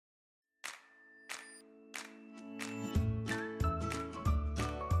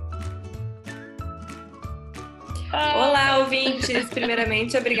Olá, ouvintes!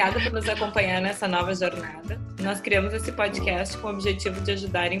 Primeiramente, obrigada por nos acompanhar nessa nova jornada. Nós criamos esse podcast com o objetivo de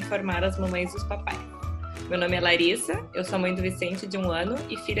ajudar a informar as mamães e os papais. Meu nome é Larissa, eu sou mãe do Vicente de 1 ano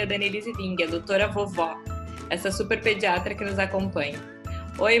e filha da Annelise Ving, a doutora vovó, essa super pediatra que nos acompanha.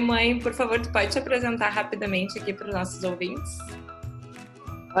 Oi, mãe, por favor, tu pode te apresentar rapidamente aqui para os nossos ouvintes?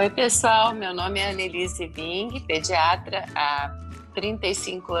 Oi, pessoal, meu nome é Annelise Ving, pediatra há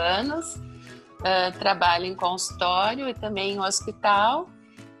 35 anos. Trabalho em consultório e também em hospital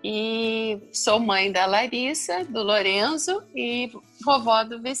e sou mãe da Larissa, do Lorenzo e vovó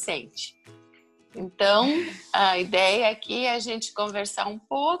do Vicente. Então, a ideia aqui é a gente conversar um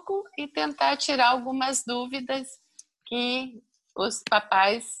pouco e tentar tirar algumas dúvidas que os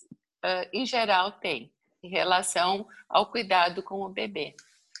papais, em geral, têm em relação ao cuidado com o bebê.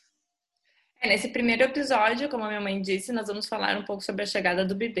 Nesse primeiro episódio, como a minha mãe disse, nós vamos falar um pouco sobre a chegada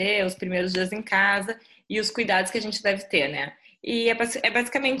do bebê, os primeiros dias em casa e os cuidados que a gente deve ter, né? E é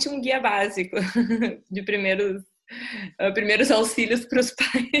basicamente um guia básico de primeiros auxílios para os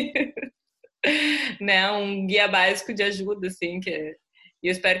pais, né? Um guia básico de ajuda, assim, e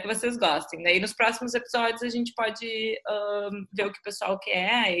eu espero que vocês gostem. Daí nos próximos episódios a gente pode ver o que o pessoal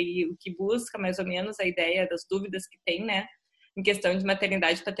quer e o que busca, mais ou menos, a ideia das dúvidas que tem, né? Em questão de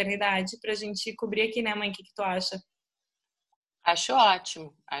maternidade e paternidade, pra gente cobrir aqui, né, mãe? O que tu acha? Acho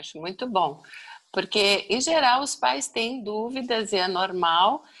ótimo, acho muito bom. Porque, em geral, os pais têm dúvidas e é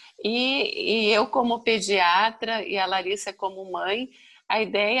normal. E eu, como pediatra, e a Larissa, como mãe, a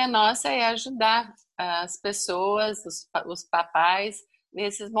ideia nossa é ajudar as pessoas, os papais,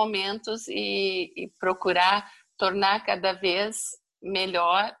 nesses momentos e procurar tornar cada vez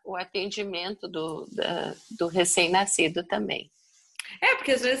melhor o atendimento do recém-nascido também.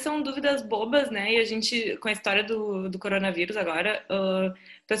 Porque às vezes são dúvidas bobas, né? E a gente, com a história do coronavírus agora, o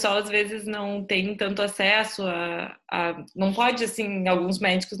pessoal às vezes não tem tanto acesso não pode, assim, alguns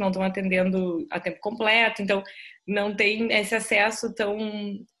médicos não estão atendendo a tempo completo, então não tem esse acesso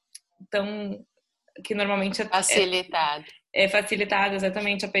tão que normalmente Facilitado. É facilitado,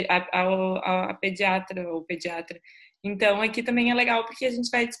 exatamente, a pediatra ou pediatra. Então, aqui também é legal porque a gente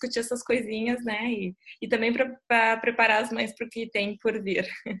vai discutir essas coisinhas, né? E também para preparar as mães para o que tem por vir.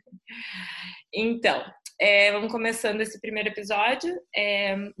 Então, vamos começando esse primeiro episódio.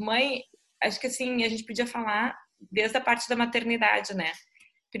 Mãe, acho que assim, a gente podia falar desde a parte da maternidade, né?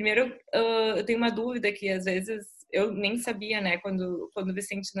 Primeiro, eu tenho uma dúvida que às vezes eu nem sabia, né, quando o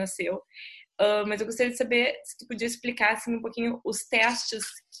Vicente nasceu. Mas eu gostaria de saber se tu podia explicar assim, um pouquinho os testes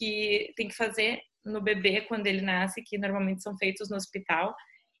que tem que fazer no bebê quando ele nasce, que normalmente são feitos no hospital,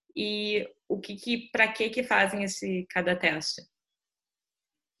 e para que fazem cada teste.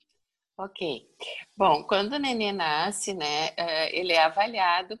 Ok. Bom, quando o neném nasce, né, ele é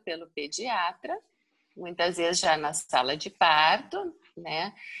avaliado pelo pediatra, muitas vezes já na sala de parto,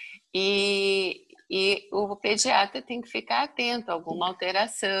 né, e o pediatra tem que ficar atento a alguma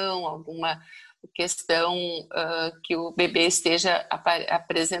alteração, alguma questão que o bebê esteja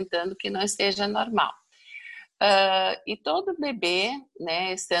apresentando que não esteja normal. E todo bebê,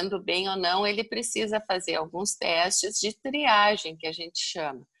 né, estando bem ou não, ele precisa fazer alguns testes de triagem, que a gente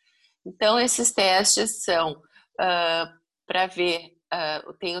chama. Então, esses testes são para ver,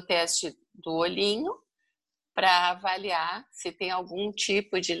 tem o teste do olhinho, para avaliar se tem algum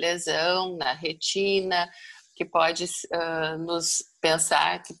tipo de lesão na retina, que pode nos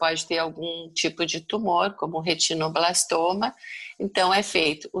pensar que pode ter algum tipo de tumor, como retinoblastoma. Então, é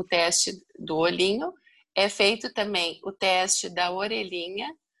feito o teste do olhinho, é feito também o teste da orelhinha,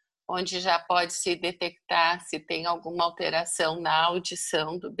 onde já pode se detectar se tem alguma alteração na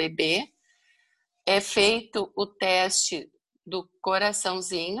audição do bebê. É feito o teste do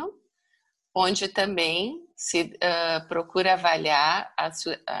coraçãozinho, onde também se procura avaliar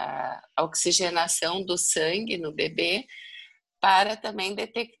a oxigenação do sangue no bebê, para também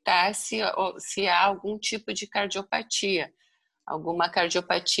detectar se há algum tipo de cardiopatia, alguma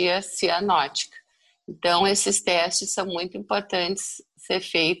cardiopatia cianótica. Então, esses testes são muito importantes ser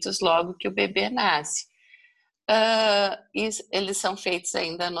feitos logo que o bebê nasce. Eles são feitos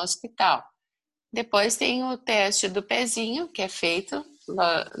ainda no hospital. Depois tem o teste do pezinho, que é feito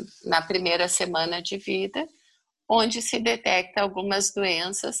na primeira semana de vida, onde se detecta algumas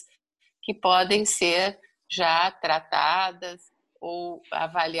doenças que podem ser já tratadas ou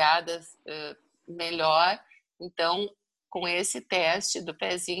avaliadas melhor. Então, com esse teste do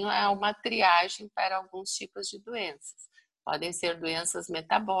pezinho, é uma triagem para alguns tipos de doenças. Podem ser doenças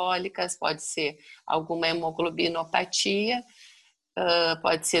metabólicas, pode ser alguma hemoglobinopatia,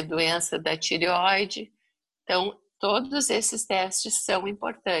 pode ser doença da tireoide. Então, todos esses testes são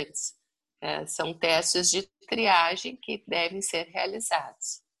importantes. São testes de triagem que devem ser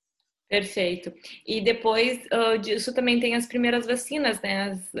realizados. Perfeito. E depois disso também tem as primeiras vacinas,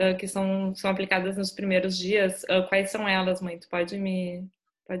 né? Que são aplicadas nos primeiros dias. Quais são elas, mãe? Tu pode me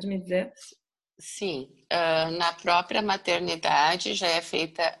dizer? Sim, na própria maternidade já é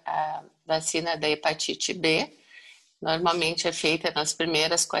feita a vacina da hepatite B. Normalmente é feita nas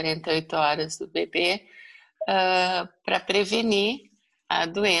primeiras 48 horas do bebê, para prevenir a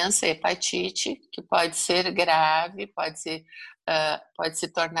doença, a hepatite, que pode ser grave, pode se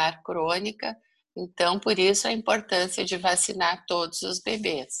tornar crônica. Então, por isso a importância de vacinar todos os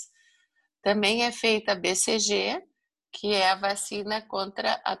bebês. Também é feita a BCG, que é a vacina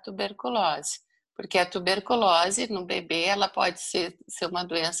contra a tuberculose, porque a tuberculose no bebê ela pode ser uma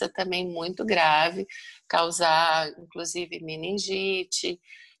doença também muito grave, causar inclusive meningite.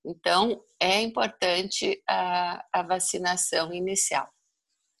 Então, é importante a vacinação inicial.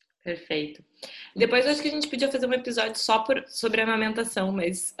 Perfeito. Depois eu acho que a gente podia fazer um episódio só sobre a amamentação,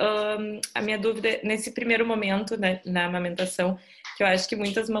 mas a minha dúvida nesse primeiro momento, né, na amamentação, que eu acho que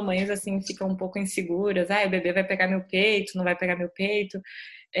muitas mamães assim ficam um pouco inseguras, o bebê vai pegar meu peito, não vai pegar meu peito,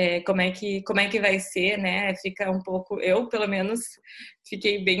 como é que vai ser, né? Fica um pouco, eu pelo menos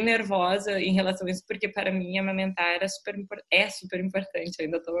fiquei bem nervosa em relação a isso, porque para mim amamentar é super importante. Eu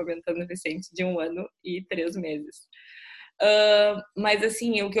ainda estou amamentando recente de 1 ano e 3 meses. Mas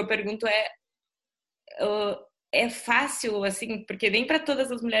assim, o que eu pergunto é fácil, assim, porque nem para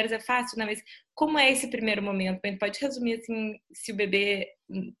todas as mulheres é fácil, né? Mas como é esse primeiro momento? A gente pode resumir assim, se o bebê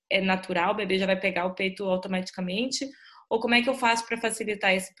é natural, o bebê já vai pegar o peito automaticamente, ou como é que eu faço para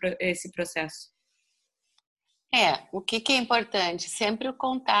facilitar esse processo? O que é importante? Sempre o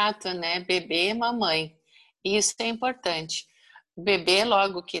contato, né? Bebê e mamãe. Isso é importante. O bebê,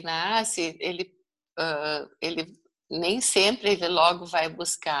 logo que nasce, ele nem sempre ele logo vai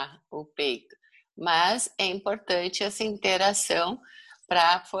buscar o peito, mas é importante essa interação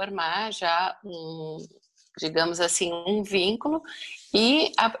para formar já digamos assim, um vínculo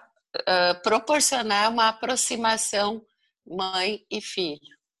e proporcionar uma aproximação mãe e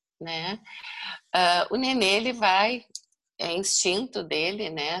filho, né? O nenê, ele vai, é instinto dele,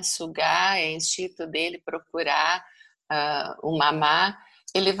 né? Sugar, é instinto dele procurar o mamar.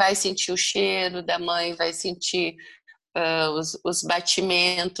 Ele vai sentir o cheiro da mãe, vai sentir os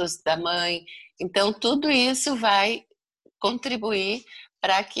batimentos da mãe. Então, tudo isso vai contribuir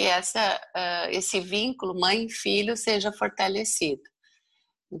para que esse vínculo mãe e filho seja fortalecido.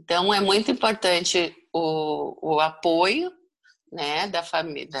 Então, é muito importante o apoio, né, da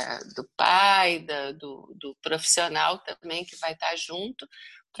família, do pai, do profissional também que vai estar junto,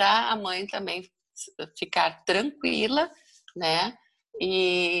 para a mãe também ficar tranquila, né,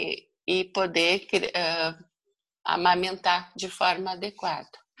 e poder amamentar de forma adequada.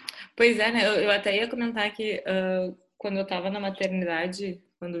 Pois é, né? Eu até ia comentar que quando eu estava na maternidade,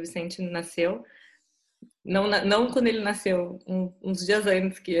 quando o Vicente nasceu, não quando ele nasceu, uns dias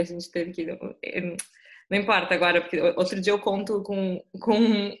antes que a gente teve que. Não importa agora, porque outro dia eu conto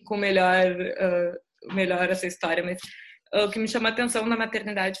com melhor essa história, mas o que me chamou a atenção na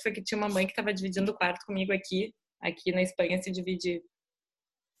maternidade foi que tinha uma mãe que estava dividindo o quarto comigo aqui. Aqui na Espanha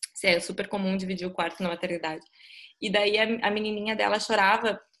é super comum dividir o quarto na maternidade. E daí a menininha dela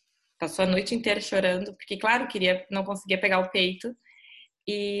chorava, passou a noite inteira chorando, porque, claro, não conseguia pegar o peito.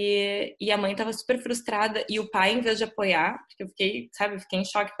 E a mãe tava super frustrada. E o pai, em vez de apoiar, porque eu fiquei em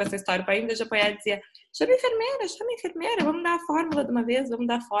choque com essa história, o pai, em vez de apoiar, dizia: chama a enfermeira, vamos dar a fórmula de uma vez, vamos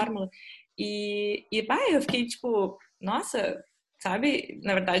dar a fórmula. Eu fiquei tipo, nossa, sabe?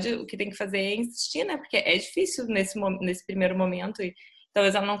 Na verdade, o que tem que fazer é insistir, né? Porque é difícil nesse primeiro momento. E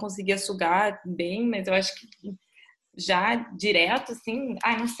talvez ela não conseguia sugar bem, mas eu acho que já direto, assim,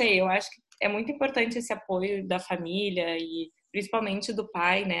 não sei, eu acho que é muito importante esse apoio da família e principalmente do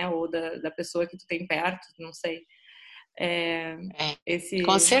pai, né, ou da pessoa que tu tem perto, não sei.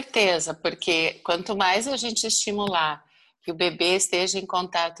 Com certeza, porque quanto mais a gente estimular que o bebê esteja em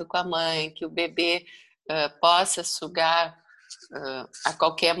contato com a mãe, que o bebê possa sugar a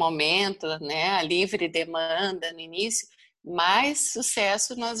qualquer momento, né, a livre demanda no início, mais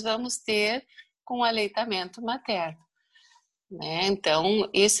sucesso nós vamos ter com o aleitamento materno. Né? Então,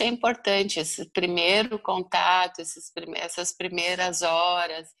 isso é importante, esse primeiro contato, essas primeiras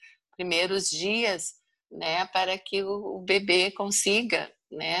horas, primeiros dias, né, para que o bebê consiga,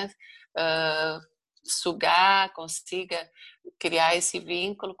 né, sugar, consiga criar esse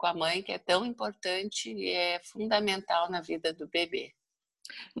vínculo com a mãe, que é tão importante e é fundamental na vida do bebê.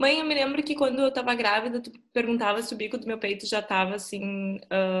 Mãe, eu me lembro que quando eu tava grávida, tu perguntava se o bico do meu peito já tava assim,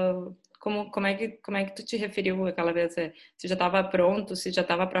 como é que tu te referiu aquela vez? Se já estava pronto, se já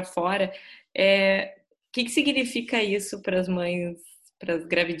estava para fora? O que significa isso para as mães, para as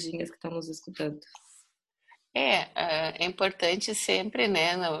gravidinhas que estão nos escutando? É importante sempre,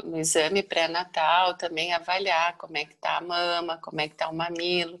 né, no exame pré-natal também avaliar como é que tá a mama, como é que tá o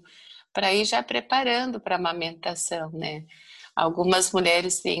mamilo, para ir já preparando para a amamentação, né? Algumas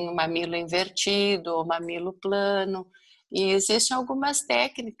mulheres têm o mamilo invertido ou mamilo plano, e existem algumas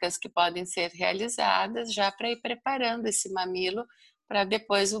técnicas que podem ser realizadas já para ir preparando esse mamilo para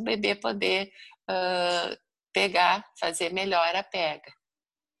depois o bebê poder pegar, fazer melhor a pega.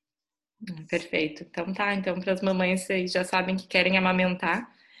 Perfeito. Então tá, então para as mamães vocês já sabem que querem amamentar,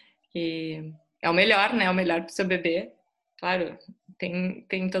 e é o melhor, né? É o melhor para o seu bebê. Claro,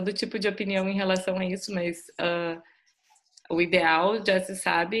 tem todo tipo de opinião em relação a isso, mas o ideal, já se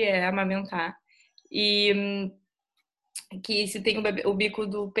sabe, é amamentar. E que se tem o bico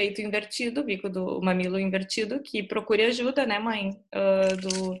do peito invertido, o bico do mamilo invertido, que procure ajuda, né, mãe?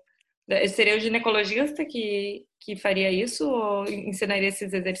 Seria o ginecologista que faria isso, ou ensinaria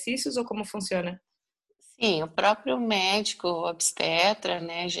esses exercícios, ou como funciona? Sim, o próprio médico obstetra,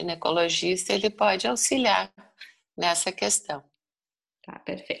 né, ginecologista, ele pode auxiliar nessa questão. Tá,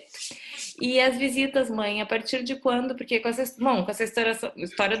 perfeito. E as visitas, mãe, a partir de quando? Porque com essa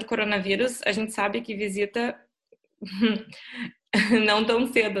história do coronavírus, a gente sabe que visita não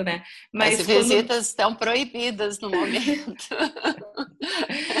tão cedo, né? As Mas quando, visitas estão proibidas no momento.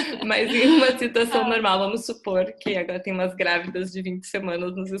 mas em uma situação Ah, normal, vamos supor que agora tem umas grávidas de 20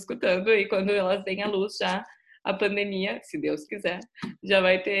 semanas nos escutando, e quando elas têm à luz já, a pandemia, se Deus quiser, já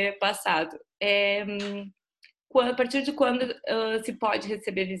vai ter passado. A partir de quando se pode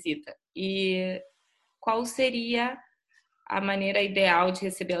receber visita? E qual seria a maneira ideal de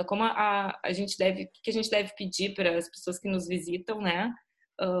recebê-la? Como a gente deve, o que a gente deve pedir para as pessoas que nos visitam, né?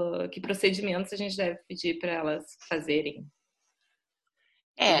 Que procedimentos a gente deve pedir para elas fazerem?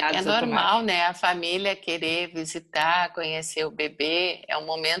 é Cuidados a tomar. normal, né? A família querer visitar, conhecer o bebê, é um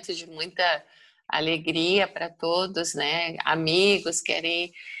momento de muita alegria para todos, né? Amigos querem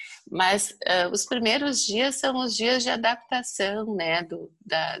ir. Mas os primeiros dias são os dias de adaptação, né?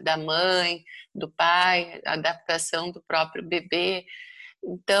 Da mãe, do pai, adaptação do próprio bebê.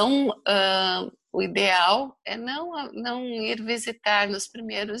 Então, o ideal é não ir visitar nos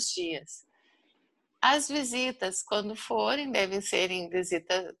primeiros dias. As visitas, quando forem, devem ser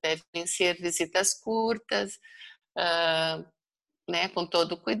visitas curtas, né, com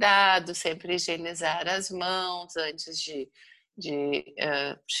todo cuidado, sempre higienizar as mãos antes de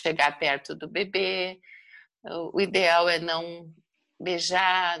chegar perto do bebê. O ideal é não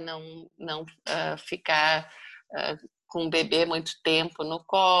beijar, não ficar com o bebê muito tempo no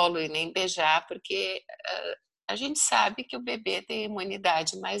colo e nem beijar, porque a gente sabe que o bebê tem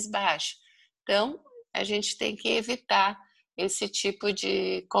imunidade mais baixa. Então, a gente tem que evitar esse tipo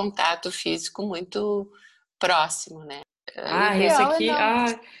de contato físico muito próximo, né? O Isso ideal é aqui,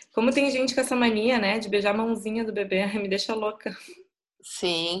 não. como tem gente com essa mania, né, de beijar a mãozinha do bebê, me deixa louca.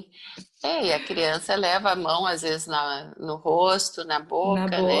 Sim. E a criança leva a mão, às vezes, no rosto, na Na boca,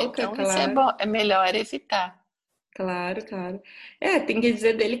 né? boca, Então, isso é claro. bom, é melhor evitar. Claro, claro. Tem que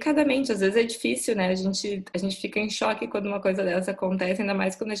dizer delicadamente. Às vezes é difícil, né? A gente fica em choque quando uma coisa dessa acontece, ainda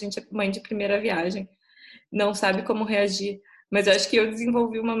mais quando a gente é mãe de primeira viagem, não sabe como reagir. Mas eu acho que eu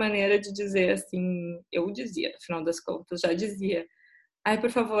desenvolvi uma maneira de dizer assim, eu dizia, no final das contas, já dizia, ai, por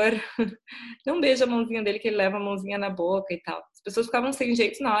favor, não beija a mãozinha dele que ele leva a mãozinha na boca e tal. As pessoas ficavam sem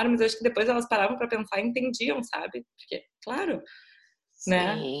jeito na hora, mas eu acho que depois elas paravam para pensar e entendiam, sabe? Porque, claro,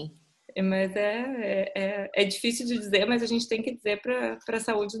 né? Sim. Mas é difícil de dizer, mas a gente tem que dizer para a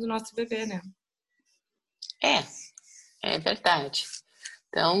saúde do nosso bebê, né? É verdade.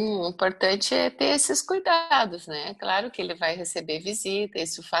 Então, o importante é ter esses cuidados, né? Claro que ele vai receber visita,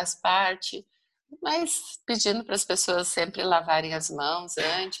 isso faz parte, mas pedindo para as pessoas sempre lavarem as mãos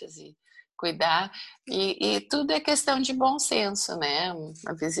antes e cuidar. E tudo é questão de bom senso, né?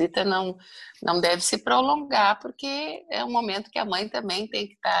 A visita não deve se prolongar, porque é um momento que a mãe também tem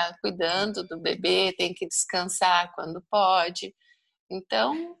que estar cuidando do bebê, tem que descansar quando pode.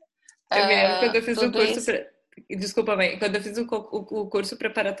 Então, Eu me lembro quando eu fiz o tudo curso. isso. Desculpa, mãe. Quando eu fiz o curso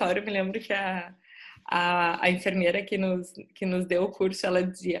preparatório, me lembro que a enfermeira que nos deu o curso, ela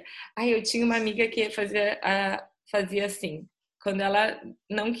dizia: eu tinha uma amiga que fazia assim. Quando ela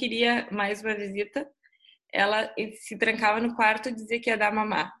não queria mais uma visita, ela se trancava no quarto e dizia que ia dar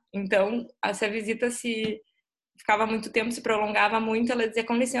mamar. Então, se a visita se ficava muito tempo, se prolongava muito, ela dizia: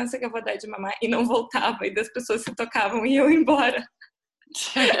 com licença que eu vou dar de mamar, e não voltava, e das pessoas se tocavam e iam embora.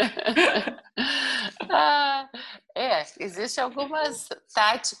 Ah, existem algumas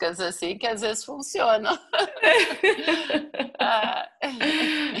táticas assim que às vezes funcionam. Ah,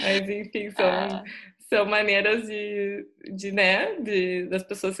 Mas, enfim, ah, são maneiras né, das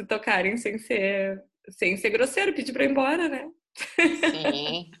pessoas se tocarem sem ser grosseiro, pedir para ir embora, né?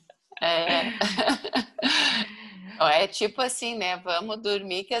 sim. É. É tipo assim, né? Vamos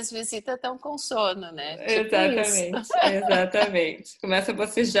dormir que as visitas estão com sono, né? Tipo isso. Exatamente, exatamente. Começa a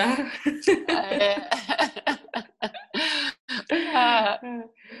bocejar. É. Ah,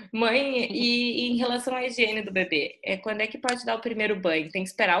 Mãe, e em relação à higiene do bebê, quando é que pode dar o primeiro banho? Tem que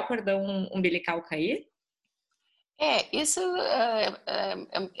esperar o cordão umbilical cair? isso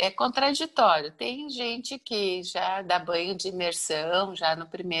é contraditório. Tem gente que já dá banho de imersão já no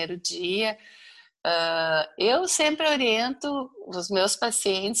primeiro dia. Eu sempre oriento os meus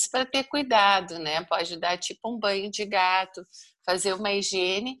pacientes para ter cuidado, né? Pode dar tipo um banho de gato, fazer uma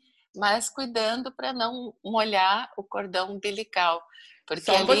higiene, mas cuidando para não molhar o cordão umbilical, porque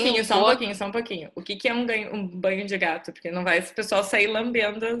Só um ali o pouquinho, só um coto pouquinho, só um pouquinho. O que que é um banho de gato? Porque não vai esse pessoal sair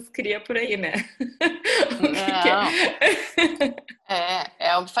lambendo as cria por aí, né? O que que é?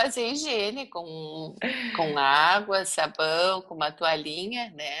 não é fazer higiene com água, sabão, com uma toalhinha,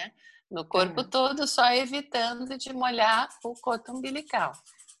 né? No corpo Tá, todo, só evitando de molhar o coto umbilical,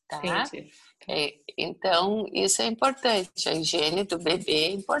 tá? entendi. Tá. Então, isso é importante, a higiene do bebê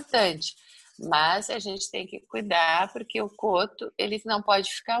é importante, mas a gente tem que cuidar porque o coto ele não pode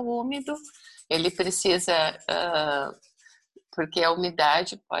ficar úmido, ele precisa, porque a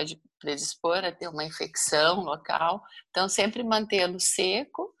umidade pode predispor a ter uma infecção local, então sempre mantê-lo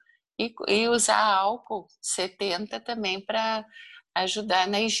seco e usar álcool 70 também para ajudar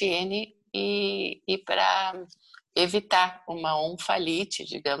na higiene e para evitar uma onfalite,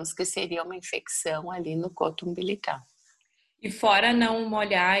 digamos que seria uma infecção ali no coto umbilical. E fora não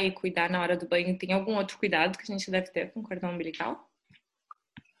molhar e cuidar na hora do banho, tem algum outro cuidado que a gente deve ter com o cordão umbilical?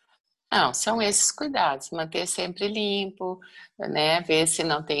 Não, são esses cuidados, manter sempre limpo, né? Ver se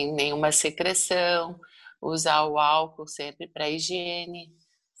não tem nenhuma secreção, usar o álcool sempre para higiene.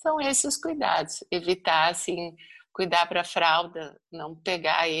 São esses cuidados. Evitar, assim, cuidar para a fralda, não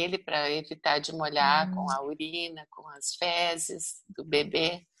pegar ele para evitar de molhar com Hum. a urina, com as fezes do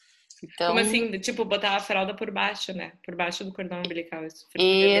bebê. Como Então, assim? Tipo, botar a fralda por baixo, né? Por baixo do cordão umbilical. Isso, o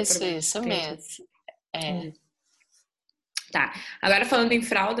bebê por baixo. isso Entendi, mesmo. É. entendi. Tá. Agora falando em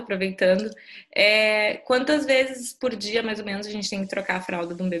fralda, aproveitando, quantas vezes por dia, mais ou menos, a gente tem que trocar a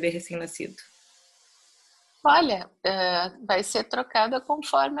fralda de um bebê recém-nascido? Olha, vai ser trocada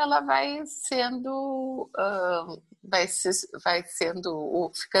conforme ela vai sendo, vai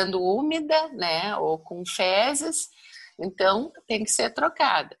sendo, ficando úmida, né, ou com fezes, então tem que ser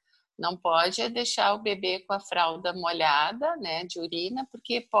trocada. Não pode deixar o bebê com a fralda molhada, né, de urina,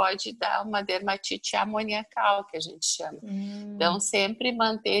 porque pode dar uma dermatite amoniacal, que a gente chama. Então, Hum, sempre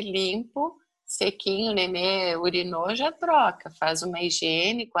manter limpo, sequinho, o nenê urinou, já troca, faz uma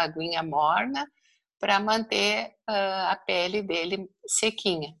higiene com a aguinha morna, para manter a pele dele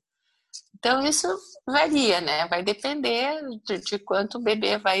sequinha. Então, isso varia, né? Vai depender de quanto o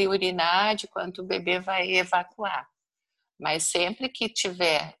bebê vai urinar, de quanto o bebê vai evacuar. Mas sempre que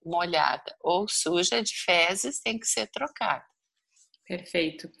tiver molhada ou suja de fezes, tem que ser trocada.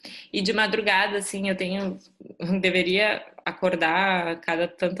 perfeito. E de madrugada, assim, deveria acordar a cada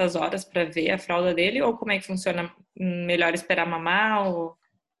tantas horas para ver a fralda dele? Ou como é que funciona? Melhor esperar mamar? Ou...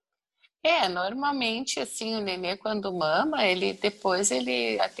 Normalmente, assim, o nenê quando mama,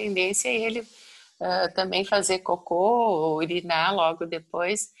 a tendência é ele também fazer cocô ou urinar logo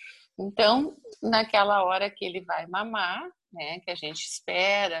depois. Então, naquela hora que ele vai mamar, né, que a gente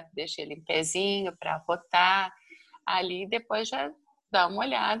espera, deixa ele em pezinho para rotar, ali depois já dá uma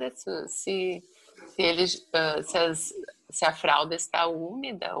olhada se, ele, se a fralda está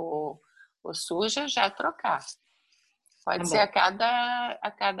úmida ou suja, já trocar. Tá Pode ser bom,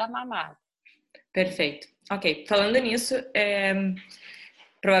 a cada mamada. perfeito. Ok, falando nisso,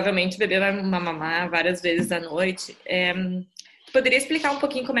 provavelmente o bebê vai mamar várias vezes à noite. Tu poderia explicar um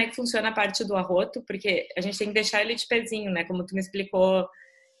pouquinho como é que funciona a parte do arroto? Porque a gente tem que deixar ele de pezinho, né? Como tu me explicou,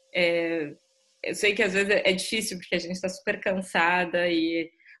 eu sei que às vezes é difícil porque a gente tá super cansada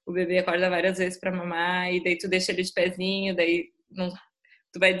e o bebê acorda várias vezes para mamar e daí tu deixa ele de pezinho, daí não,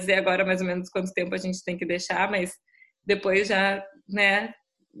 tu vai dizer agora mais ou menos quanto tempo a gente tem que deixar, mas depois já, né,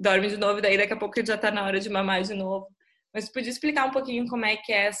 dorme de novo, daí daqui a pouco já tá na hora de mamar de novo. Mas tu podia explicar um pouquinho como é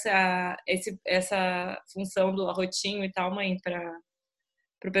que é essa função do arrotinho e tal, mãe, para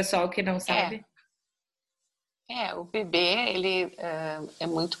o pessoal que não É, sabe? o bebê, ele é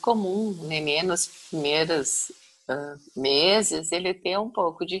muito comum, o nenê nos primeiros meses, ele tem um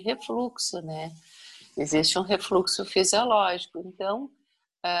pouco de refluxo, né? Existe um refluxo fisiológico. Então,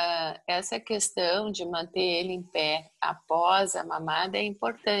 essa questão de manter ele em pé após a mamada é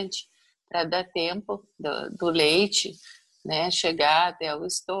importante para dar tempo do leite, né, chegar até o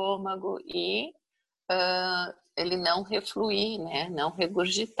estômago e ele não refluir, né, não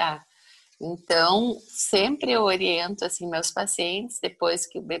regurgitar. Então, sempre eu oriento assim meus pacientes, depois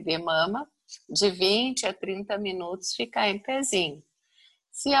que o bebê mama, de 20 a 30 minutos ficar em pezinho.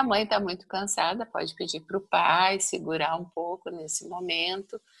 Se a mãe está muito cansada, pode pedir para o pai segurar um pouco nesse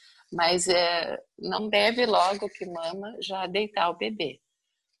momento, mas não deve logo que mama já deitar o bebê.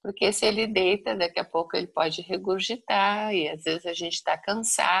 Porque se ele deita, daqui a pouco ele pode regurgitar e às vezes a gente está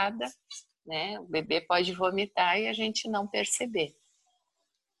cansada, né? O bebê pode vomitar e a gente não perceber.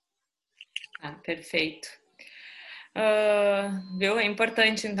 Perfeito. Viu? É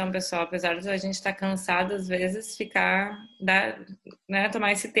importante, então, pessoal, apesar de a gente estar cansado, às vezes, né,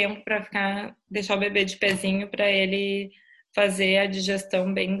 tomar esse tempo para deixar o bebê de pezinho para ele fazer a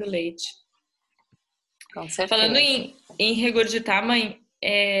digestão bem do leite. Com certeza. Falando em regurgitar, mãe,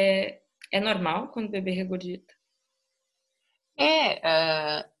 é normal quando o bebê regurgita?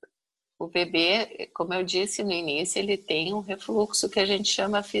 O bebê, como eu disse no início, ele tem um refluxo que a gente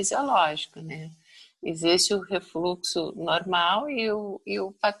chama fisiológico, né? Existe o refluxo normal e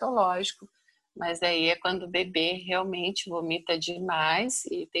o patológico, mas aí é quando o bebê realmente vomita demais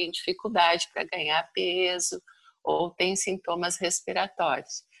e tem dificuldade para ganhar peso ou tem sintomas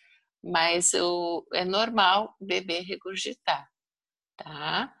respiratórios. Mas é normal o bebê regurgitar,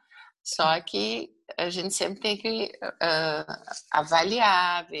 tá? Só que a gente sempre tem que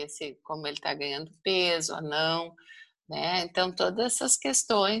avaliar, ver como ele está ganhando peso ou não, né? Então, todas essas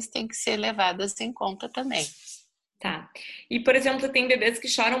questões têm que ser levadas em conta também. Tá. E, por exemplo, tem bebês que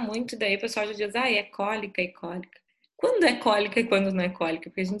choram muito, daí o pessoal já diz, é cólica, é cólica. Quando é cólica e quando não é cólica?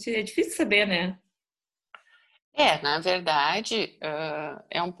 Porque é difícil saber, né? Na verdade,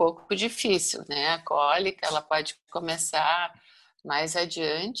 é um pouco difícil, né? A cólica, ela pode começar mais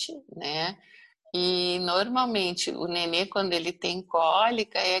adiante, né? E normalmente o nenê, quando ele tem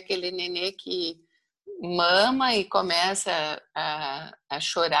cólica, é aquele nenê que mama e começa a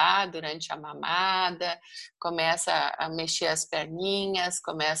chorar durante a mamada, começa a mexer as perninhas,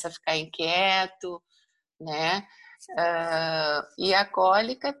 começa a ficar inquieto, né? E a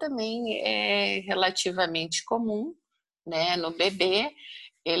cólica também é relativamente comum, né? No bebê,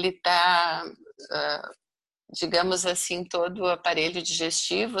 ele está, digamos assim, todo o aparelho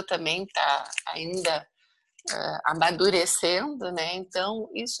digestivo também está ainda amadurecendo, né? Então,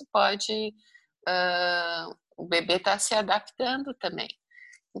 isso pode o bebê está se adaptando também.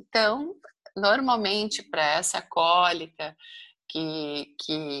 Então, normalmente para essa cólica que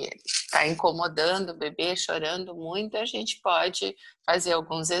está incomodando o bebê, chorando muito, a gente pode fazer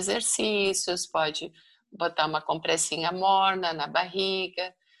alguns exercícios, pode botar uma compressinha morna na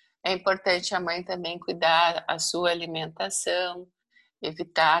barriga. É importante a mãe também cuidar a sua alimentação,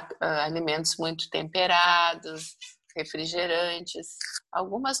 evitar alimentos muito temperados, refrigerantes.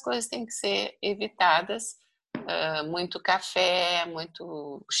 Algumas coisas têm que ser evitadas, muito café,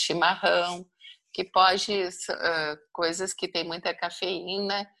 muito chimarrão, que pode, coisas que tem muita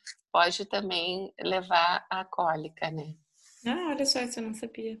cafeína, pode também levar à cólica, né? Olha só, isso eu não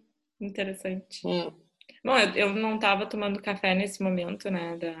sabia. Interessante. Bom, eu não estava tomando café nesse momento,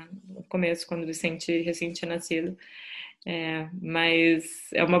 né, no começo, quando o Vicente recém tinha nascido.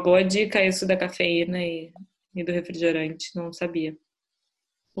 Mas é uma boa dica isso da cafeína e do refrigerante, não sabia.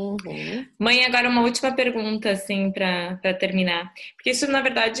 Uhum. Mãe, agora uma última pergunta, assim, para terminar. Porque isso, na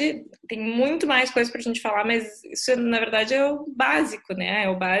verdade, tem muito mais coisa para a gente falar, mas isso, na verdade, é o básico, né? É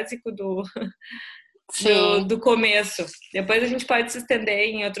o básico do começo. Depois a gente pode se estender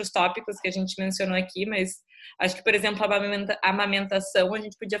em outros tópicos que a gente mencionou aqui, mas acho que, por exemplo, a amamentação, a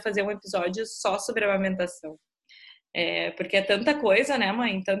gente podia fazer um episódio só sobre a amamentação. Porque é tanta coisa, né,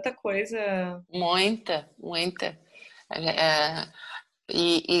 mãe? Tanta coisa. Muita, muita.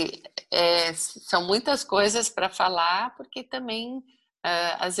 São muitas coisas para falar, porque também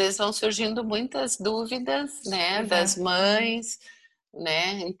às vezes vão surgindo muitas dúvidas, né, Exato. das mães,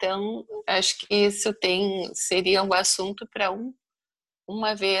 né? Então acho que isso seria um assunto para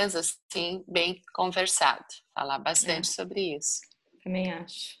uma vez assim bem conversado, falar bastante sobre isso. Também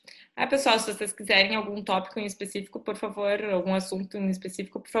acho. Pessoal, se vocês quiserem algum tópico em específico, por favor, algum assunto em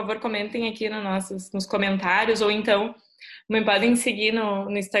específico, por favor, comentem aqui nos comentários, ou então me podem seguir no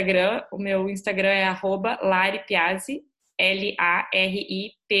Instagram. O meu Instagram é @laripiazzi, LARIPIAZZI.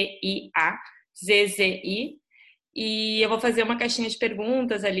 E eu vou fazer uma caixinha de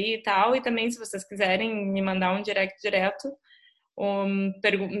perguntas ali e tal. E também, se vocês quiserem me mandar um direct direto,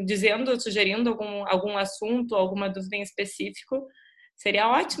 sugerindo algum assunto, alguma dúvida em específico, seria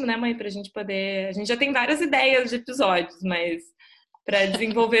ótimo, né, mãe? Pra gente poder. A gente já tem várias ideias de episódios, mas para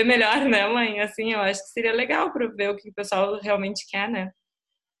desenvolver melhor, né, mãe? Assim, eu acho que seria legal para ver o que o pessoal realmente quer, né?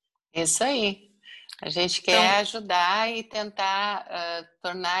 Isso aí. A gente Então, quer ajudar e tentar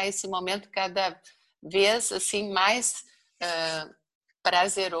tornar esse momento cada vez assim mais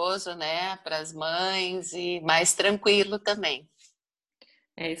prazeroso, né, para as mães e mais tranquilo também.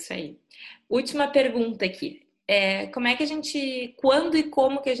 é isso aí. Última pergunta aqui. Como é que quando e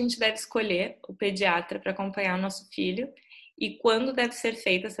como que a gente deve escolher o pediatra para acompanhar o nosso filho e quando deve ser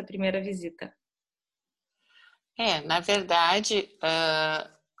feita essa primeira visita? Na verdade,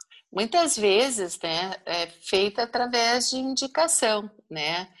 muitas vezes, né, é feita através de indicação,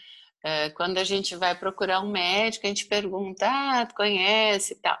 né? Quando a gente vai procurar um médico, a gente pergunta, tu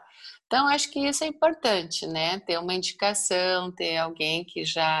conhece e tal. Então, acho que isso é importante, né? Ter uma indicação, ter alguém que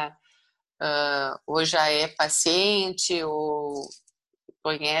ou já é paciente ou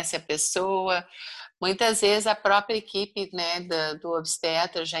conhece a pessoa. Muitas vezes a própria equipe, né, do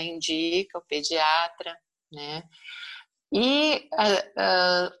obstetra já indica o pediatra, né? E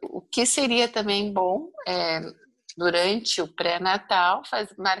o que seria também bom é, durante o pré-natal,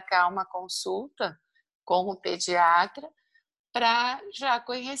 marcar uma consulta com o pediatra para já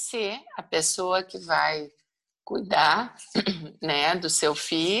conhecer a pessoa que vai cuidar, né, do seu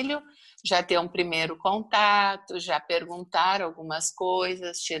filho, já ter um primeiro contato, já perguntar algumas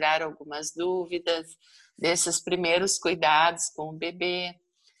coisas, tirar algumas dúvidas desses primeiros cuidados com o bebê.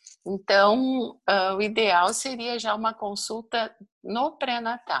 Então, o ideal seria já uma consulta no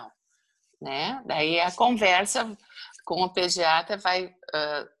pré-natal, né? Daí a conversa com o pediatra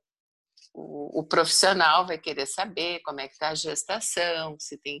o profissional vai querer saber como é que está a gestação,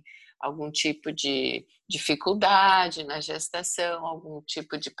 se tem algum tipo de dificuldade na gestação, algum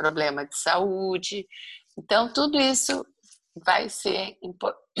tipo de problema de saúde. Então, tudo isso vai ser,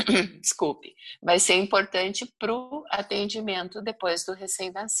 desculpe, vai ser importante para o atendimento depois do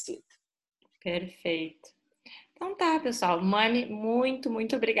recém-nascido. Perfeito. Então tá, pessoal. Mani, muito,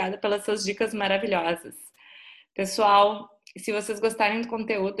 muito obrigada pelas suas dicas maravilhosas. Pessoal, se vocês gostarem do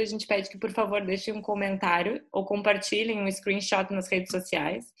conteúdo, a gente pede que, por favor, deixem um comentário ou compartilhem um screenshot nas redes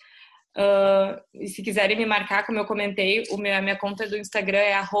sociais. E se quiserem me marcar, como eu comentei, a minha conta do Instagram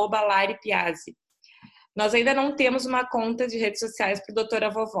é @laripiazzi. Nós ainda não temos uma conta de redes sociais para Doutora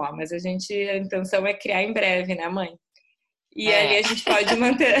Vovó, mas a intenção é criar em breve, né, mãe? E ali a gente pode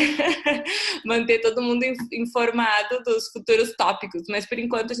manter todo mundo informado dos futuros tópicos. Mas por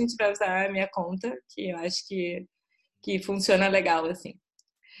enquanto a gente vai usar a minha conta, que eu acho que funciona legal, assim.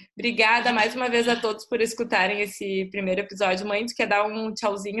 Obrigada mais uma vez a todos por escutarem esse primeiro episódio. Mãe, tu quer dar um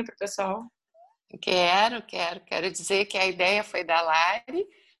tchauzinho pro pessoal? Quero dizer que a ideia foi da Lari,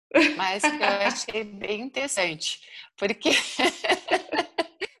 mas que eu achei bem interessante, porque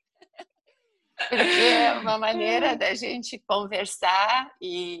é uma maneira da gente conversar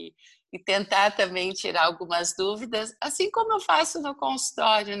e tentar também tirar algumas dúvidas, assim como eu faço no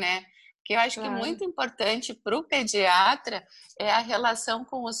consultório, né? Porque eu acho que muito importante para o pediatra é a relação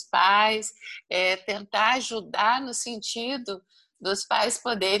com os pais, tentar ajudar no sentido dos pais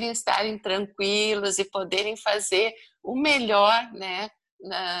poderem estarem tranquilos e poderem fazer o melhor, né,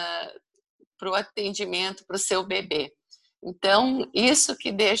 para o atendimento para o seu bebê. Então, isso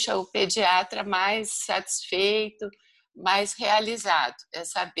que deixa o pediatra mais satisfeito, mais realizado, é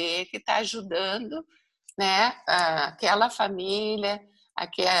saber que está ajudando, né, aquela família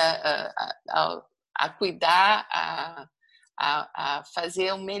a cuidar, a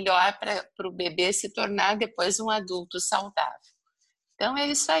fazer o melhor para o bebê se tornar depois um adulto saudável. Então, é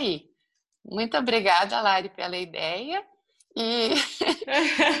isso aí. Muito obrigada, Lari, pela ideia. E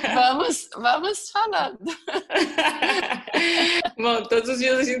vamos falando. Bom, todos os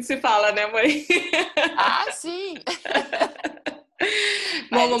dias a gente se fala, né, mãe? Sim!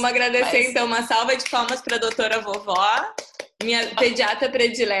 Bom, vamos agradecer então, uma salva de palmas para a doutora vovó, minha pediatra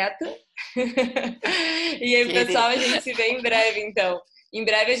predileta. E aí, pessoal, a gente se vê em breve, então. Em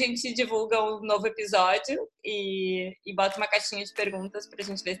breve a gente divulga um novo episódio e bota uma caixinha de perguntas para a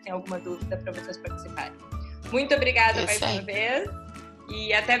gente ver se tem alguma dúvida para vocês participarem. Muito obrigada mais uma vez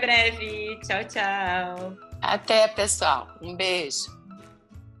e até breve. Tchau, tchau. Até, pessoal. Um beijo.